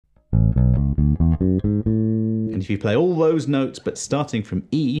And if you play all those notes but starting from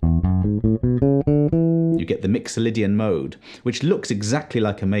E, you get the Mixolydian mode, which looks exactly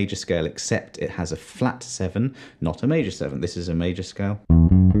like a major scale, except it has a flat 7, not a major 7. This is a major scale.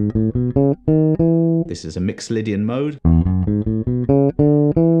 This is a Mixolydian mode.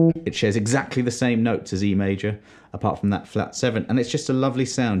 It shares exactly the same notes as E major, apart from that flat 7, and it's just a lovely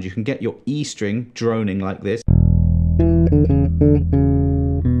sound. You can get your E string droning like this.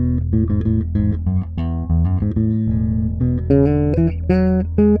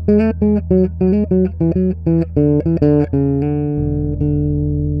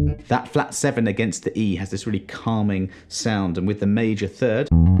 That flat 7 against the E has this really calming sound, and with the major third,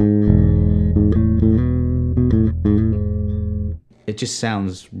 it just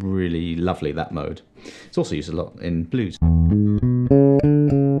sounds really lovely, that mode. It's also used a lot in blues.